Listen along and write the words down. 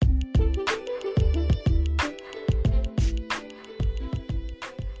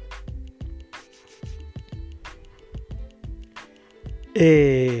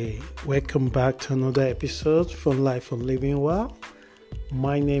Hey, welcome back to another episode from Life of Living Well.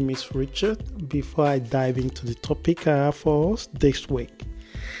 My name is Richard. Before I dive into the topic I have for us this week,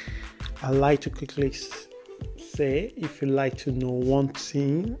 I'd like to quickly say if you'd like to know one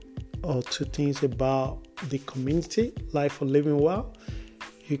thing or two things about the community, Life of Living Well,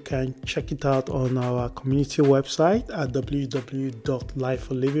 you can check it out on our community website at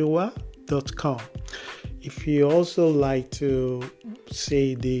www.lifeoflivingwell.com. If you also like to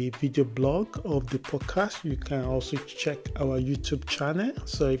see the video blog of the podcast, you can also check our YouTube channel.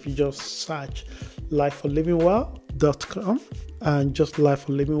 So if you just search lifeoflivingwell.com and just Life of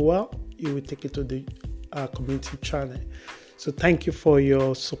Living Well, it will take you to the community channel. So thank you for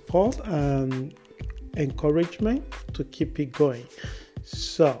your support and encouragement to keep it going.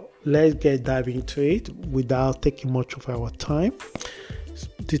 So let's dive into it without taking much of our time.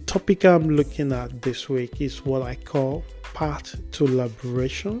 The topic I'm looking at this week is what I call path to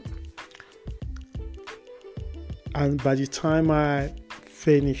liberation. And by the time I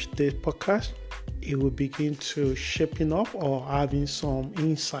finish this podcast, it will begin to shaping up or having some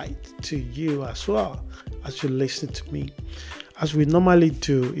insight to you as well as you listen to me. As we normally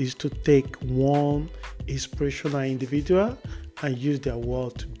do is to take one inspirational individual and use their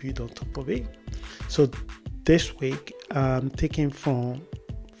word to build on top of it. So this week I'm taking from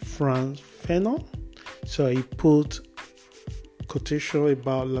Franz Fanon. So he put quotation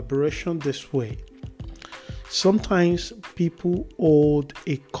about liberation this way. Sometimes people hold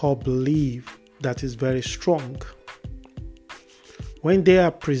a core belief that is very strong. When they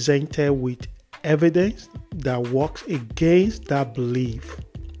are presented with evidence that works against that belief,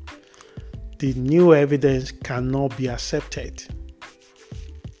 the new evidence cannot be accepted.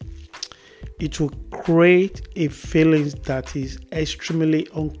 It will create a feeling that is extremely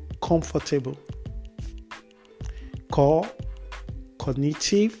uncomfortable, called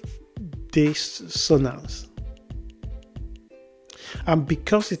cognitive dissonance. And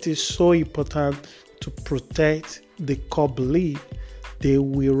because it is so important to protect the core belief, they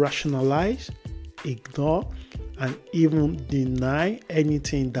will rationalize, ignore, and even deny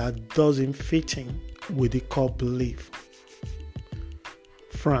anything that doesn't fit in with the core belief.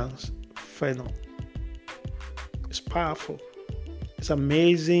 Franz Fanon. It's powerful. It's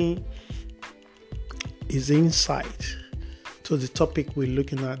amazing. His insight to the topic we're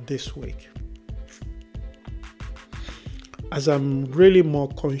looking at this week. As I'm really more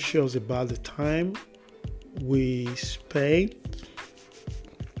conscious about the time we spend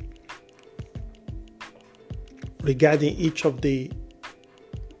regarding each of the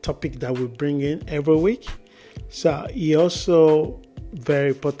topic that we bring in every week, so he also very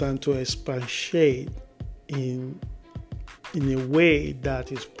important to expatiate in a way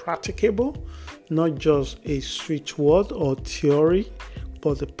that is practicable, not just a sweet word or theory,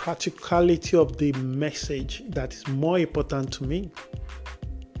 but the practicality of the message that is more important to me.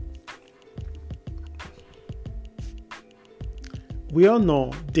 We all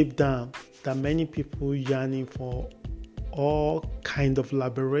know deep down that many people yearning for all kind of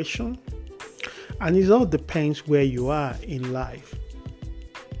liberation, and it all depends where you are in life.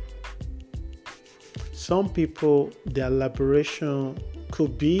 Some people, their liberation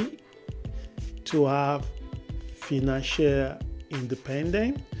could be to have financial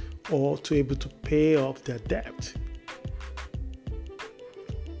independence or to be able to pay off their debt.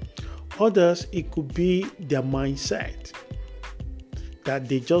 Others, it could be their mindset, that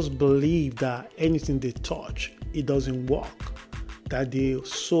they just believe that anything they touch, it doesn't work, that they're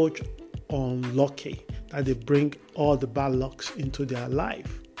so unlucky, that they bring all the bad lucks into their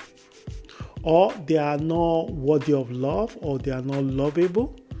life. Or they are not worthy of love, or they are not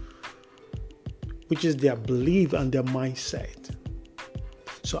lovable, which is their belief and their mindset.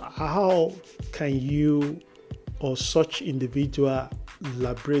 So how can you or such individual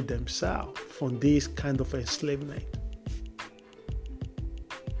liberate themselves from this kind of enslavement?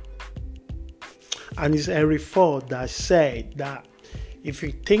 And it's Henry Ford that said that if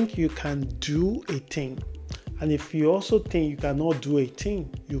you think you can do a thing, and if you also think you cannot do a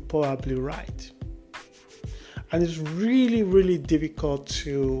thing, you're probably right. And it's really, really difficult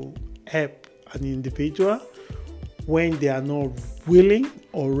to help an individual when they are not willing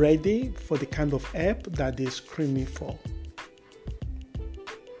or ready for the kind of help that they're screaming for.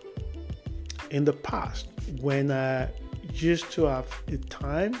 In the past, when I used to have the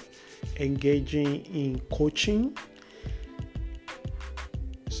time engaging in coaching,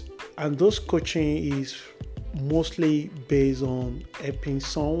 and those coaching is mostly based on helping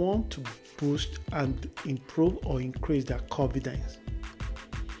someone to boost and improve or increase their confidence.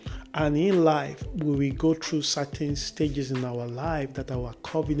 And in life, we will go through certain stages in our life that our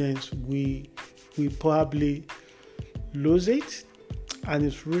confidence, we probably lose it. And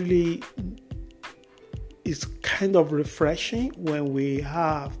it's kind of refreshing when we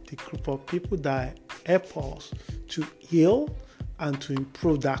have the group of people that help us to heal and to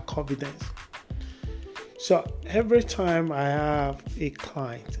improve that confidence. So every time I have a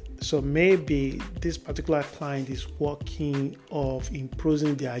client, so maybe this particular client is working of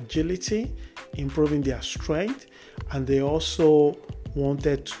improving their agility, improving their strength, and they also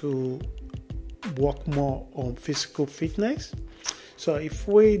wanted to work more on physical fitness. So if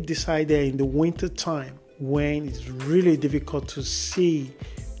we decided in the winter time, when it's really difficult to see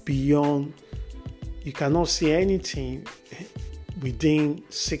beyond, you cannot see anything within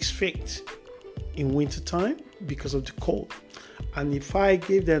 6 feet in winter time because of the cold. And if I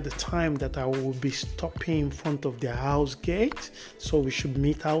give them the time that I will be stopping in front of their house gate, so we should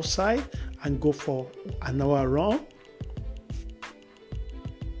meet outside and go for an hour run.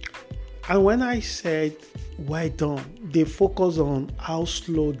 And when I said, why don't they focus on how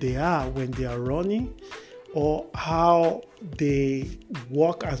slow they are when they are running, or how they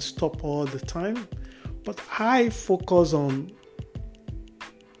walk and stop all the time? But I focus on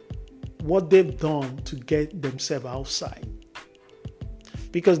what they've done to get themselves outside.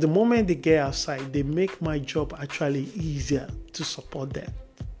 Because the moment they get outside, they make my job actually easier to support them.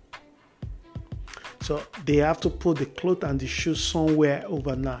 So they have to put the clothes and the shoes somewhere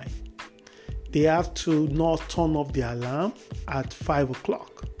overnight. They have to not turn off the alarm at 5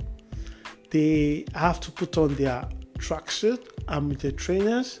 o'clock. They have to put on their tracksuit and with the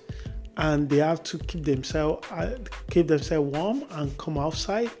trainers, and they have to keep themselves warm and come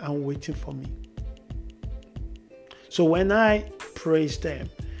outside and waiting for me. So when I praise them,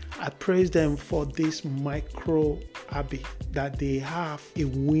 I praise them for this micro habit, that they have a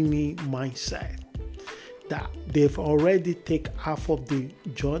winning mindset, that they've already taken half of the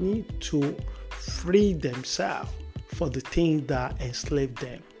journey to free themselves for the things that enslave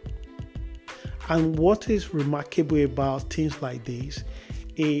them. And what is remarkable about things like this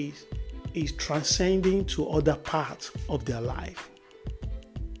is transcending to other parts of their life.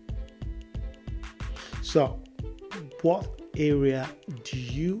 So, what area do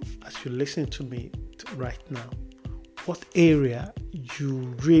you, as you listen to me right now, what area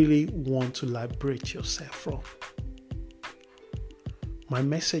you really want to liberate yourself from? My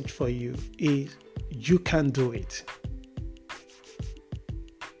message for you is you can do it.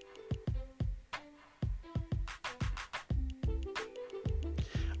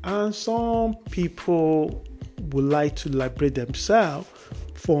 And some people would like to liberate themselves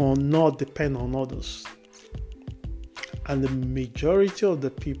for not depend on others. And the majority of the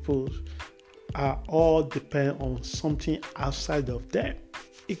people are all depend on something outside of them.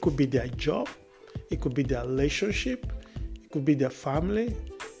 It could be their job, it could be their relationship, it could be their family,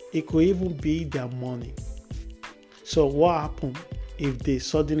 it could even be their money. So what happens if they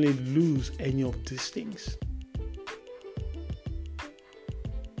suddenly lose any of these things?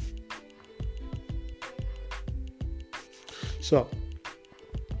 So,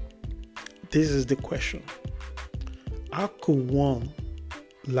 this is the question. How could one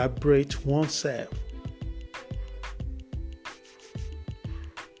liberate oneself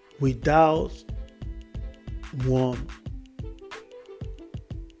without one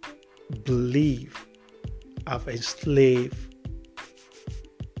belief have enslaved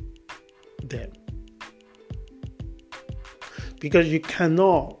them? Because you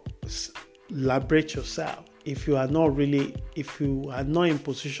cannot liberate yourself if you are not in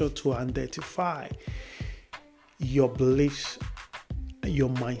position to identify your beliefs, your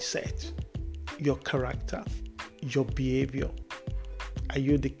mindset, your character, your behavior. Are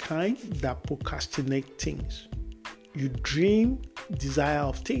you the kind that procrastinate things? You dream, desire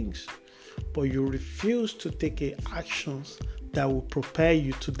of things, but you refuse to take actions that will prepare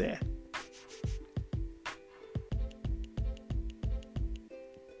you to there.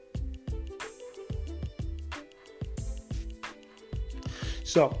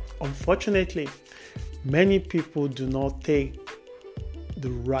 So, unfortunately, many people do not take the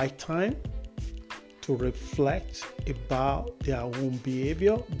right time to reflect about their own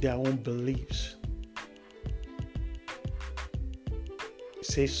behavior, their own beliefs.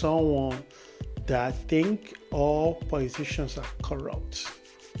 Say someone that think all politicians are corrupt,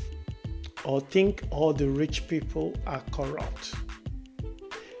 or think all the rich people are corrupt.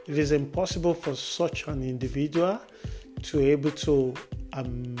 It is impossible for such an individual to be able to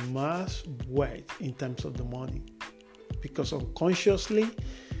amass wealth in terms of the money, because unconsciously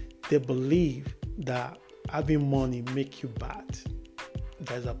they believe that having money make you bad.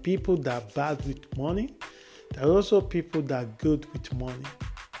 There's a people that are bad with money. There are also people that are good with money.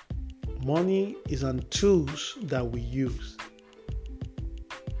 Money is a tool that we use.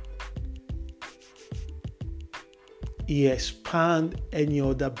 It expands any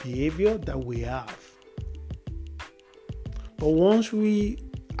other behavior that we have. But once we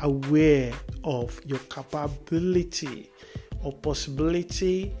are aware of your capability or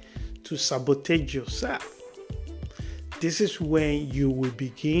possibility to sabotage yourself, this is when you will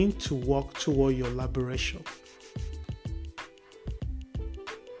begin to walk toward your liberation.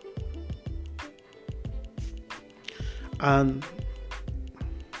 And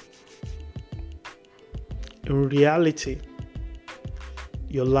in reality,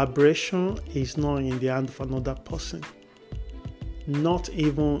 your liberation is not in the hand of another person, not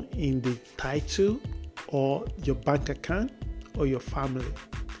even in the title or your bank account or your family.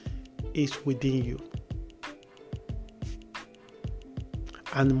 It's within you.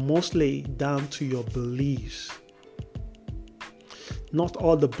 And mostly down to your beliefs. Not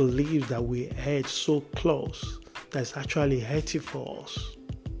all the beliefs that we had so close that's actually hurting for us.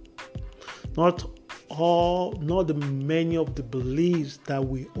 Not the many of the beliefs that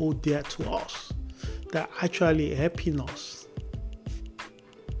we hold dear to us that are actually helping us.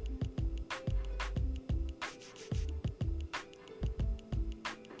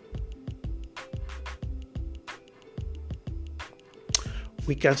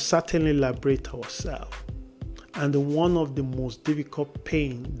 We can certainly liberate ourselves. And one of the most difficult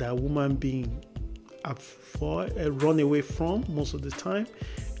pain that human beings run away from most of the time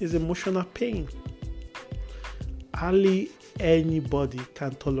is emotional pain. Hardly anybody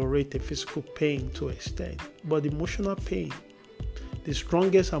can tolerate a physical pain to an extent, but emotional pain, the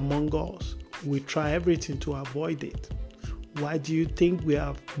strongest among us, we try everything to avoid it. Why do you think we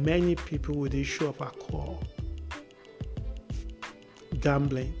have many people with the issue of alcohol?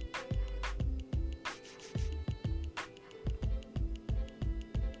 Gambling.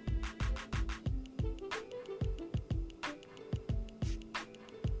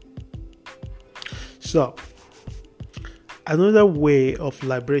 So, another way of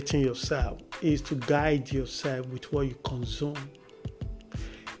liberating yourself is to guide yourself with what you consume.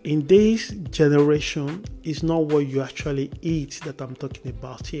 In this generation, it's not what you actually eat that I'm talking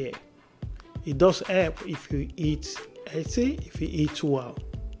about here. It does help if you eat healthy, if you eat well.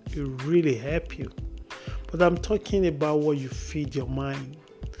 It really helps you. But I'm talking about what you feed your mind,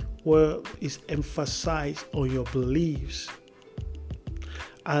 where it's emphasized on your beliefs.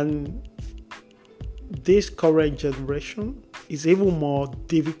 And this current generation is even more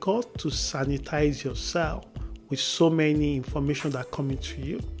difficult to sanitize yourself with so many information that coming to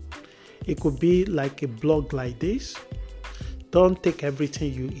you. It could be like a blog like this. Don't take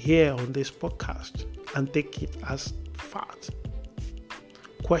everything you hear on this podcast and take it as fact.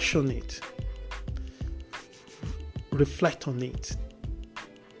 Question it. Reflect on it.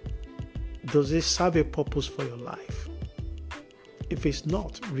 Does it serve a purpose for your life? If it's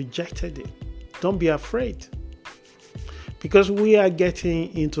not, reject it. Don't be afraid. Because we are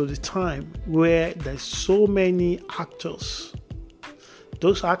getting into the time where there's so many actors.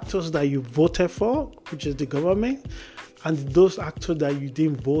 Those actors that you voted for, which is the government, and those actors that you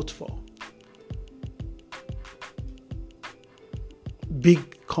didn't vote for.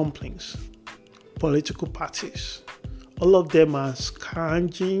 Big companies, political parties, all of them are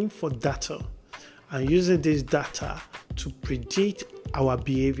scrounging for data and using this data to predict our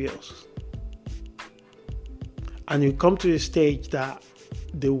behaviors. And you come to the stage that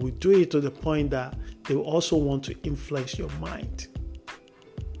they will do it to the point that they will also want to influence your mind.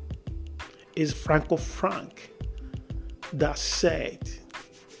 It's Franco Frank that said,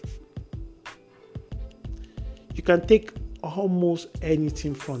 you can take almost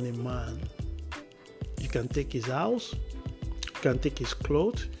anything from a man. You can take his house, you can take his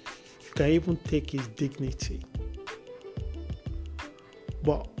clothes, you can even take his dignity.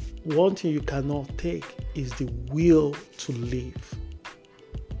 But one thing you cannot take is the will to live.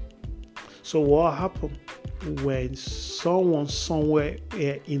 So what happens when someone somewhere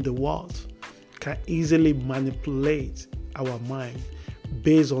in the world can easily manipulate our mind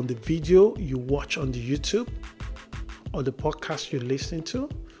based on the video you watch on the YouTube, or the podcast you listen to,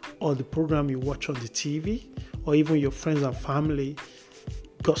 or the program you watch on the TV, or even your friends and family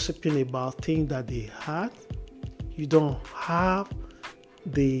gossiping about things that they had? You don't have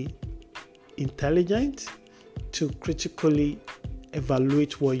the intelligence to critically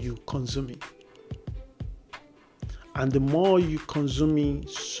evaluate what you're consuming. And the more you consuming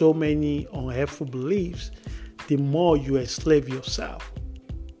so many unhelpful beliefs, the more you enslave yourself.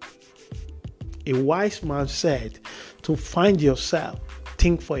 A wise man said, to find yourself,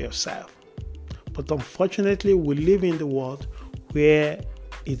 think for yourself. But unfortunately, we live in the world where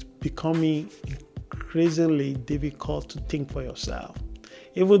it's becoming increasingly difficult to think for yourself.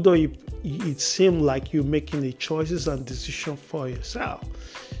 Even though it seems like you're making the choices and decisions for yourself,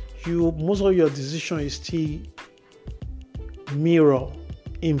 most of your decision is still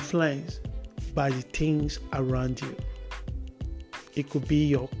influenced by the things around you. It could be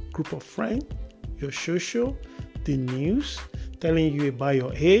your group of friends, your social, the news, telling you about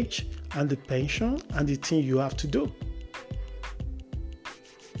your age and the pension and the thing you have to do.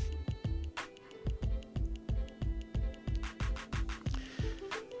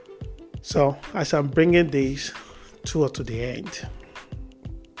 So, as I'm bringing this tour to the end,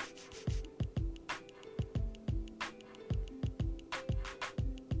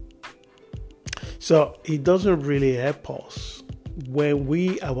 so it doesn't really help us when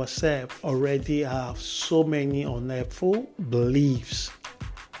we ourselves already have so many unhelpful beliefs.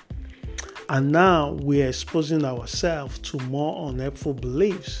 And now we are exposing ourselves to more unhelpful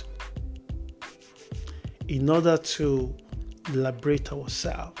beliefs in order to liberate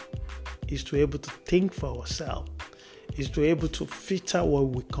ourselves. Is to be able to think for ourselves, is to be able to filter what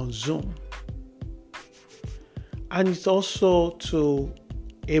we consume, and it's also to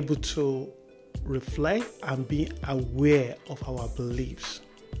able to reflect and be aware of our beliefs.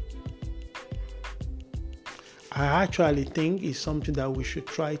 I actually think it's something that we should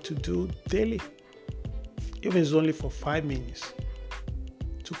try to do daily, even if it's only for 5 minutes,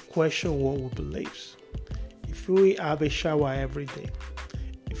 to question what we believe. If we have a shower every day,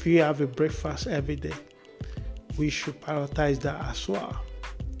 if you have a breakfast every day, we should prioritize that as well.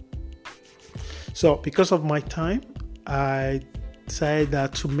 So because of my time, I decided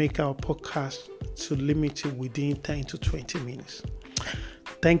that to make our podcast to limit it within 10 to 20 minutes.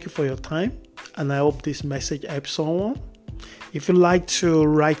 Thank you for your time, and I hope this message helps someone. If you'd like to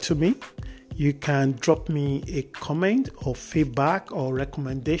write to me, you can drop me a comment or feedback or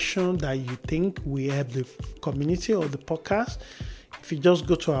recommendation that you think will help the community or the podcast. If you just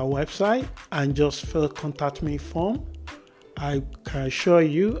go to our website and just fill a contact me form, I can assure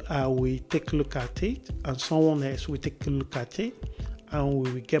you I will take a look at it, and someone else will take a look at it, and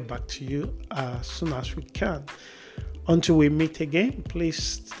we will get back to you as soon as we can. Until we meet again,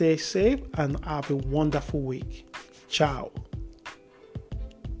 please stay safe and have a wonderful week. Ciao.